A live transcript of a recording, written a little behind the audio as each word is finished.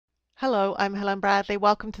Hello, I'm Helen Bradley.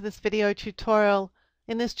 Welcome to this video tutorial.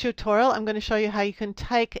 In this tutorial, I'm going to show you how you can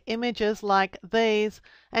take images like these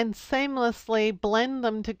and seamlessly blend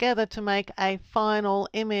them together to make a final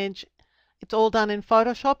image. It's all done in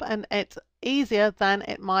Photoshop and it's easier than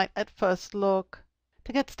it might at first look.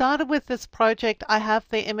 To get started with this project, I have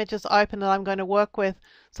the images open that I'm going to work with.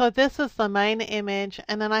 So this is the main image,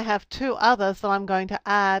 and then I have two others that I'm going to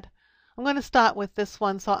add. I'm going to start with this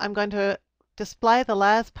one, so I'm going to display the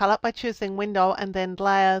layers palette by choosing Window and then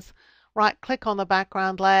Layers. Right click on the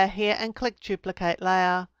background layer here and click Duplicate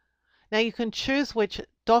Layer. Now you can choose which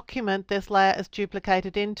document this layer is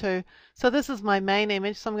duplicated into. So this is my main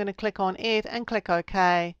image, so I'm going to click on it and click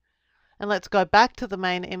OK. And let's go back to the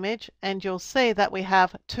main image, and you'll see that we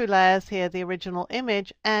have two layers here, the original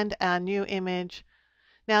image and our new image.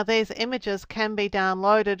 Now these images can be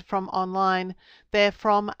downloaded from online. They're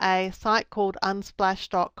from a site called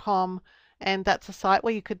unsplash.com, and that's a site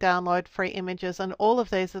where you could download free images, and all of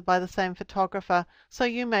these are by the same photographer, so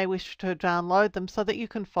you may wish to download them so that you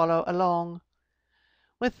can follow along.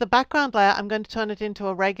 With the background layer, I'm going to turn it into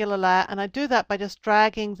a regular layer, and I do that by just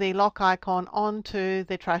dragging the lock icon onto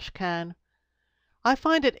the trash can. I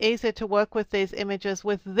find it easier to work with these images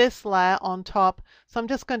with this layer on top, so I'm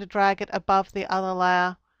just going to drag it above the other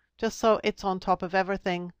layer, just so it's on top of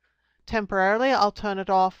everything. Temporarily, I'll turn it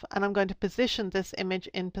off, and I'm going to position this image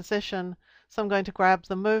in position. So I'm going to grab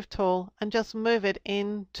the Move tool and just move it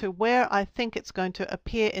in to where I think it's going to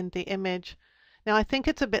appear in the image. Now I think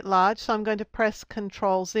it's a bit large, so I'm going to press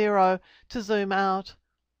Ctrl-0 to zoom out.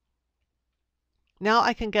 Now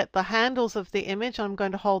I can get the handles of the image. I'm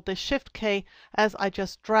going to hold the Shift key as I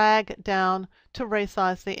just drag down to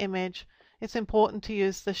resize the image. It's important to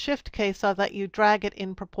use the Shift key so that you drag it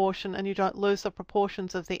in proportion and you don't lose the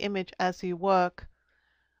proportions of the image as you work.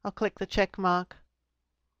 I'll click the check mark.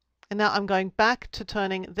 And now I'm going back to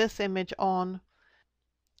turning this image on.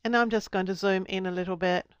 And now I'm just going to zoom in a little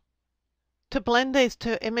bit. To blend these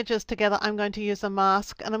two images together, I'm going to use a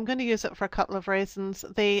mask, and I'm going to use it for a couple of reasons.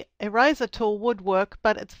 The eraser tool would work,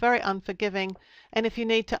 but it's very unforgiving, and if you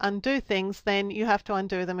need to undo things, then you have to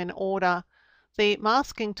undo them in order. The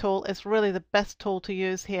masking tool is really the best tool to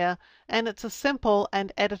use here, and it's a simple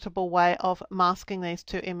and editable way of masking these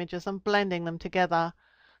two images and blending them together.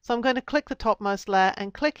 So I'm going to click the topmost layer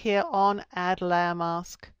and click here on Add Layer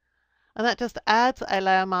Mask, and that just adds a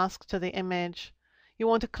layer mask to the image. You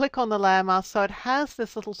want to click on the layer mask so it has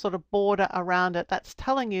this little sort of border around it that's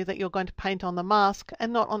telling you that you're going to paint on the mask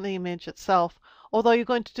and not on the image itself, although you're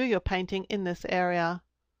going to do your painting in this area.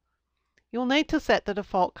 You'll need to set the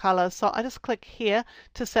default colors, so I just click here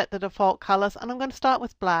to set the default colors, and I'm going to start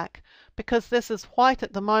with black. Because this is white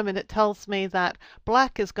at the moment, it tells me that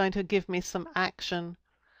black is going to give me some action.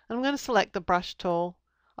 I'm going to select the brush tool.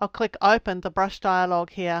 I'll click Open the brush dialog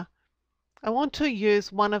here. I want to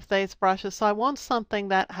use one of these brushes, so I want something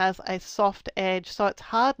that has a soft edge, so its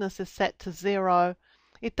hardness is set to 0.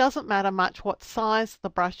 It doesn't matter much what size the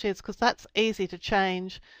brush is because that's easy to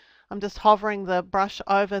change. I'm just hovering the brush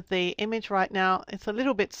over the image right now. It's a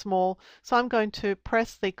little bit small, so I'm going to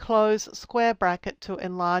press the close square bracket to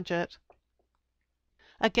enlarge it.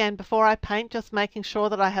 Again, before I paint, just making sure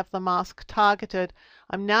that I have the mask targeted.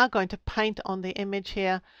 I'm now going to paint on the image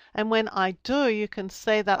here, and when I do, you can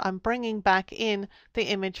see that I'm bringing back in the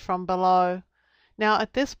image from below. Now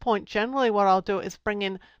at this point, generally what I'll do is bring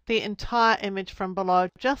in the entire image from below,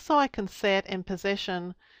 just so I can see it in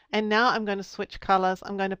position. And now I'm going to switch colors.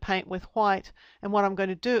 I'm going to paint with white, and what I'm going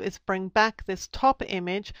to do is bring back this top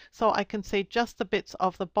image so I can see just the bits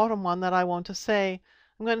of the bottom one that I want to see.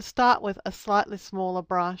 I'm going to start with a slightly smaller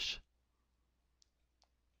brush,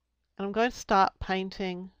 and I'm going to start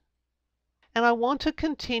painting. And I want to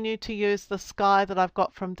continue to use the sky that I've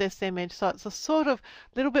got from this image, so it's a sort of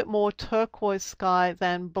little bit more turquoise sky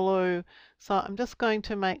than blue. So I'm just going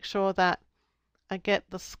to make sure that I get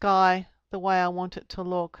the sky the way I want it to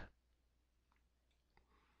look.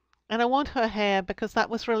 And I want her hair because that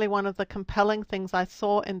was really one of the compelling things I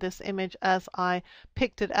saw in this image as I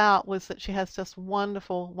picked it out, was that she has just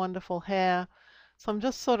wonderful, wonderful hair. So I'm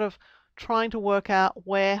just sort of trying to work out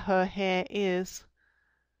where her hair is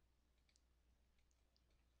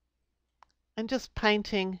and just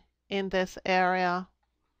painting in this area.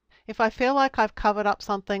 If I feel like I've covered up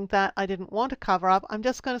something that I didn't want to cover up, I'm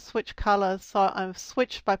just going to switch colors. So I've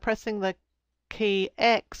switched by pressing the key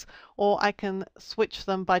X, or I can switch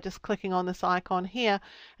them by just clicking on this icon here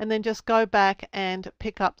and then just go back and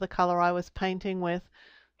pick up the color I was painting with.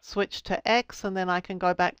 Switch to X, and then I can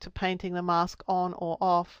go back to painting the mask on or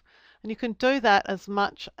off. And you can do that as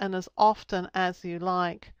much and as often as you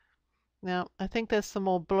like. Now I think there's some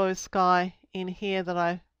more blue sky in here that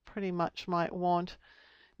I pretty much might want.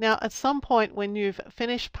 Now, at some point when you've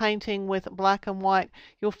finished painting with black and white,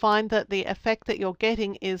 you'll find that the effect that you're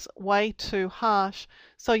getting is way too harsh.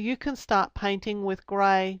 So you can start painting with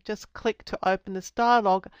grey. Just click to open this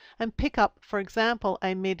dialog and pick up, for example,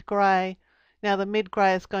 a mid-grey. Now, the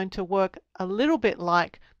mid-grey is going to work a little bit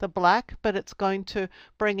like the black, but it's going to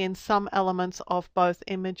bring in some elements of both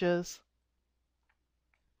images.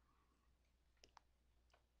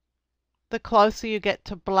 The closer you get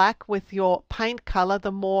to black with your paint color,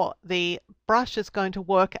 the more the brush is going to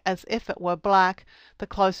work as if it were black. The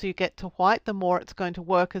closer you get to white, the more it's going to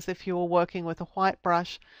work as if you were working with a white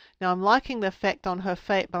brush. Now I'm liking the effect on her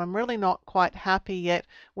feet, but I'm really not quite happy yet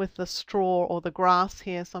with the straw or the grass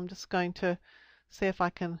here, so I'm just going to see if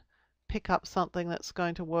I can pick up something that's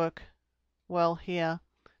going to work well here.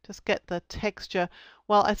 Just get the texture.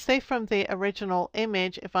 Well, I see from the original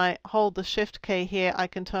image, if I hold the shift key here, I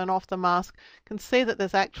can turn off the mask. You can see that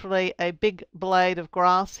there's actually a big blade of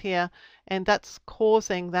grass here, and that's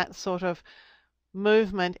causing that sort of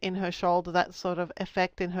movement in her shoulder, that sort of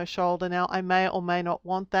effect in her shoulder. Now, I may or may not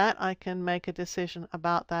want that. I can make a decision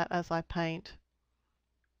about that as I paint.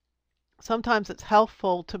 Sometimes it's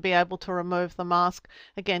helpful to be able to remove the mask.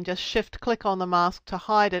 Again, just shift click on the mask to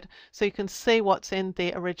hide it so you can see what's in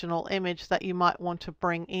the original image that you might want to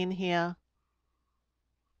bring in here.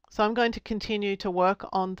 So I'm going to continue to work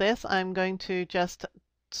on this. I'm going to just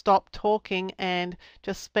stop talking and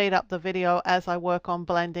just speed up the video as I work on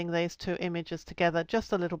blending these two images together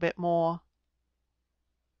just a little bit more.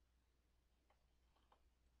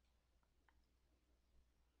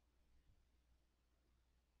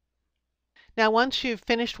 Now, once you've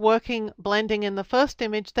finished working blending in the first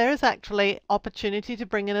image, there is actually opportunity to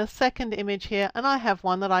bring in a second image here, and I have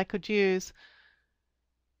one that I could use.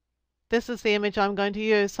 This is the image I'm going to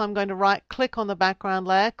use, so I'm going to right click on the background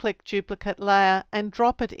layer, click duplicate layer, and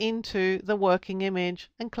drop it into the working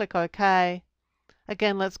image, and click OK.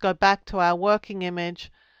 Again, let's go back to our working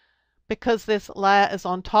image. Because this layer is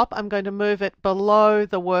on top, I'm going to move it below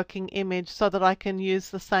the working image so that I can use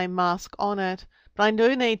the same mask on it. But I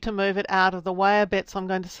do need to move it out of the way a bit, so I'm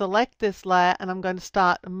going to select this layer and I'm going to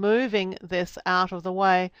start moving this out of the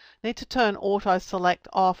way. I need to turn auto select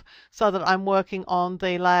off so that I'm working on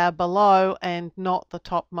the layer below and not the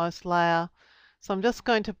topmost layer. So I'm just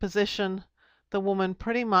going to position the woman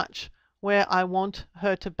pretty much where I want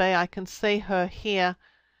her to be. I can see her here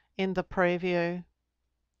in the preview.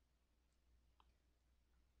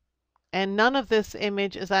 And none of this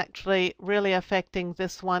image is actually really affecting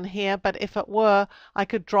this one here, but if it were, I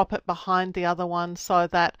could drop it behind the other one so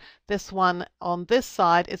that this one on this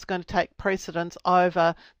side is going to take precedence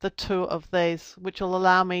over the two of these, which will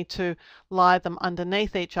allow me to lie them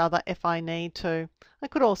underneath each other if I need to. I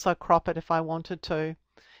could also crop it if I wanted to.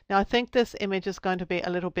 Now I think this image is going to be a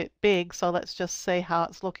little bit big, so let's just see how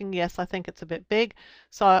it's looking. Yes, I think it's a bit big,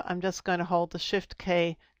 so I'm just going to hold the shift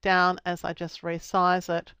key down as I just resize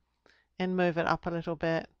it and move it up a little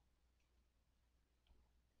bit.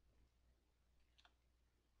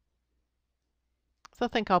 So I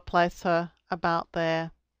think I'll place her about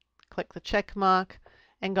there. Click the check mark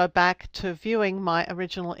and go back to viewing my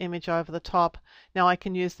original image over the top. Now I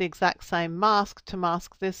can use the exact same mask to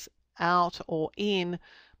mask this out or in.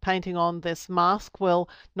 Painting on this mask will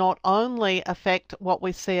not only affect what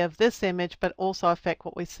we see of this image, but also affect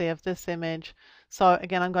what we see of this image. So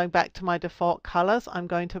again, I'm going back to my default colors. I'm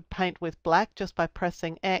going to paint with black just by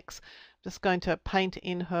pressing X. I'm just going to paint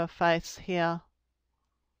in her face here.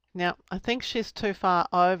 Now, I think she's too far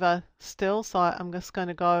over still, so I'm just going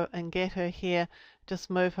to go and get her here, just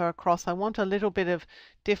move her across. I want a little bit of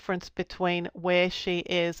difference between where she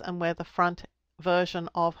is and where the front version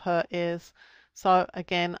of her is. So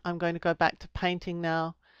again, I'm going to go back to painting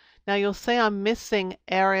now. Now you'll see I'm missing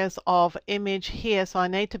areas of image here, so I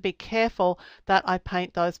need to be careful that I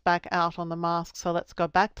paint those back out on the mask. So let's go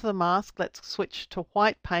back to the mask, let's switch to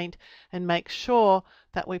white paint and make sure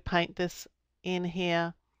that we paint this in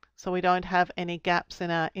here so we don't have any gaps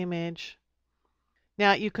in our image.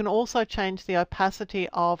 Now you can also change the opacity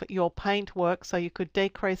of your paint work, so you could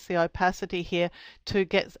decrease the opacity here to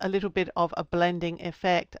get a little bit of a blending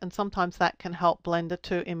effect, and sometimes that can help blend the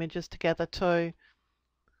two images together too.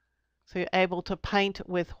 So you're able to paint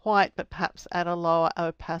with white but perhaps at a lower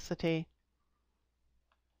opacity.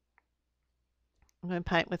 I'm going to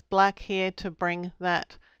paint with black here to bring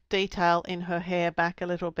that detail in her hair back a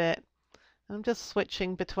little bit. I'm just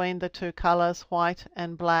switching between the two colors, white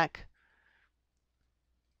and black,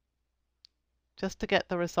 just to get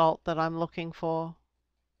the result that I'm looking for.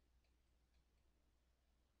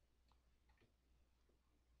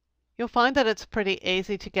 You'll find that it's pretty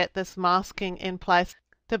easy to get this masking in place.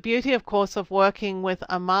 The beauty, of course, of working with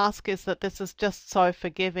a mask is that this is just so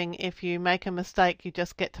forgiving. If you make a mistake, you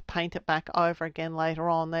just get to paint it back over again later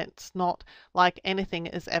on. It's not like anything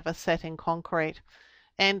is ever set in concrete.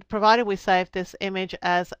 And provided we save this image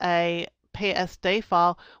as a PSD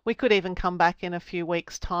file, we could even come back in a few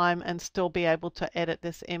weeks' time and still be able to edit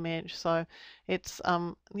this image. So it's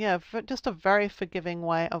yeah, just a very forgiving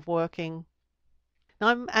way of working.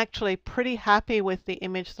 I'm actually pretty happy with the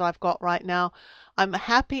image that I've got right now. I'm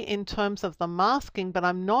happy in terms of the masking, but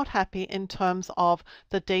I'm not happy in terms of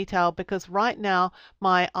the detail, because right now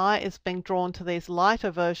my eye is being drawn to these lighter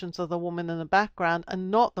versions of the woman in the background and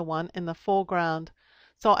not the one in the foreground.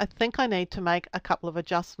 So I think I need to make a couple of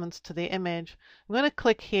adjustments to the image. I'm going to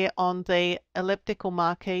click here on the elliptical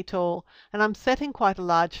marquee tool, and I'm setting quite a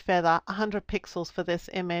large feather, 100 pixels for this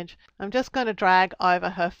image. I'm just going to drag over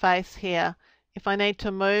her face here. If I need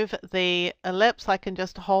to move the ellipse, I can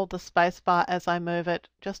just hold the space bar as I move it,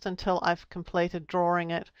 just until I've completed drawing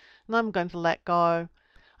it. And I'm going to let go.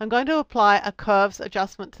 I'm going to apply a curves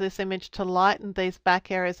adjustment to this image to lighten these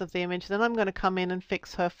back areas of the image. Then I'm going to come in and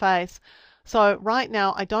fix her face. So right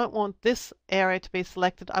now I don't want this area to be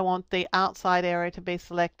selected. I want the outside area to be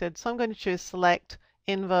selected. So I'm going to choose Select,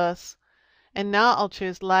 Inverse. And now I'll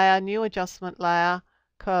choose Layer, New Adjustment Layer,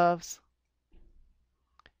 Curves.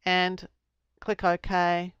 And click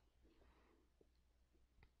OK.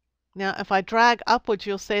 Now if I drag upwards,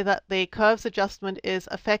 you'll see that the curves adjustment is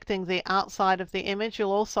affecting the outside of the image.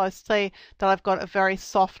 You'll also see that I've got a very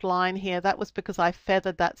soft line here. That was because I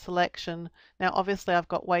feathered that selection. Now obviously I've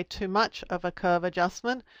got way too much of a curve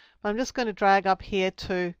adjustment, but I'm just going to drag up here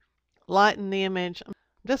to lighten the image. I'm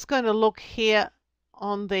just going to look here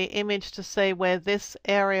on the image to see where this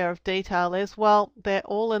area of detail is. Well, they're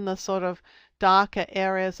all in the sort of darker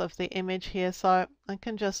areas of the image here, so I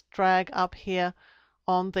can just drag up here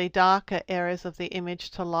on the darker areas of the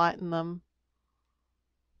image to lighten them.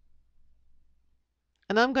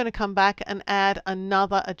 And I'm going to come back and add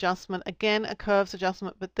another adjustment, again a curves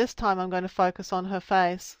adjustment, but this time I'm going to focus on her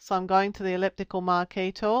face. So I'm going to the elliptical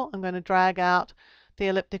marquee tool. I'm going to drag out the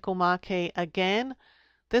elliptical marquee again.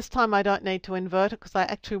 This time I don't need to invert it because I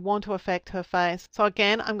actually want to affect her face. So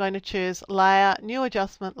again, I'm going to choose Layer, New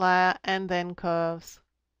Adjustment Layer, and then Curves.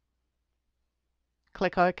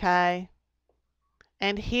 Click OK.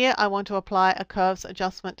 And here I want to apply a curves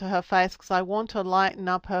adjustment to her face because I want to lighten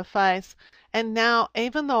up her face. And now,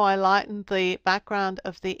 even though I lightened the background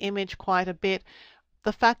of the image quite a bit,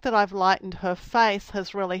 the fact that I've lightened her face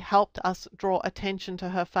has really helped us draw attention to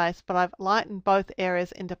her face, but I've lightened both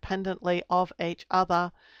areas independently of each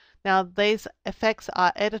other. Now these effects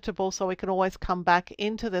are editable, so we can always come back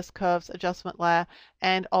into this curves adjustment layer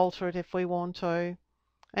and alter it if we want to.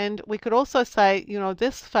 And we could also say, you know,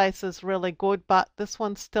 this face is really good, but this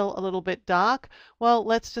one's still a little bit dark. Well,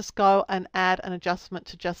 let's just go and add an adjustment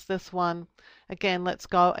to just this one. Again, let's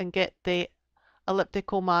go and get the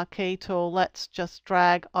elliptical marquee tool. Let's just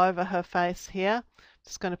drag over her face here.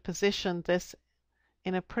 Just going to position this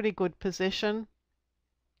in a pretty good position.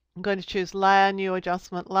 I'm going to choose Layer, New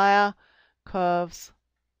Adjustment Layer, Curves.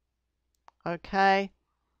 OK.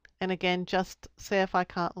 And again, just see if I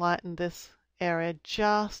can't lighten this area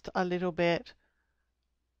just a little bit.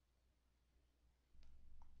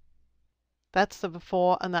 That's the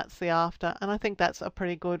before and that's the after, and I think that's a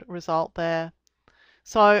pretty good result there.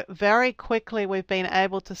 So very quickly we've been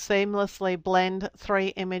able to seamlessly blend three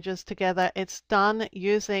images together. It's done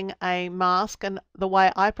using a mask, and the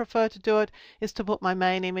way I prefer to do it is to put my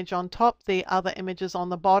main image on top, the other images on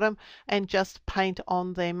the bottom, and just paint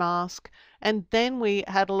on the mask. And then we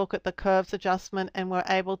had a look at the curves adjustment and were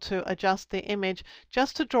able to adjust the image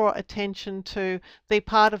just to draw attention to the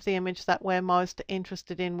part of the image that we're most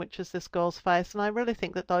interested in, which is this girl's face. And I really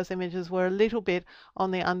think that those images were a little bit on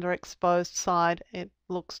the underexposed side. It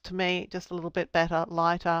looks to me just a little bit better,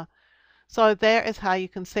 lighter. So there is how you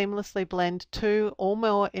can seamlessly blend two or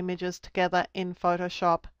more images together in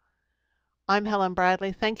Photoshop. I'm Helen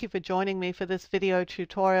Bradley. Thank you for joining me for this video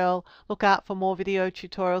tutorial. Look out for more video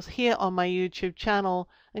tutorials here on my YouTube channel,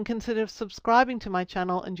 and consider subscribing to my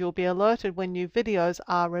channel and you'll be alerted when new videos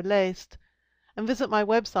are released. And visit my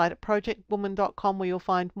website at projectwoman.com, where you'll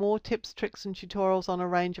find more tips, tricks and tutorials on a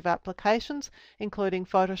range of applications, including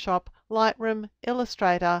Photoshop, Lightroom,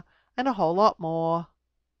 Illustrator and a whole lot more.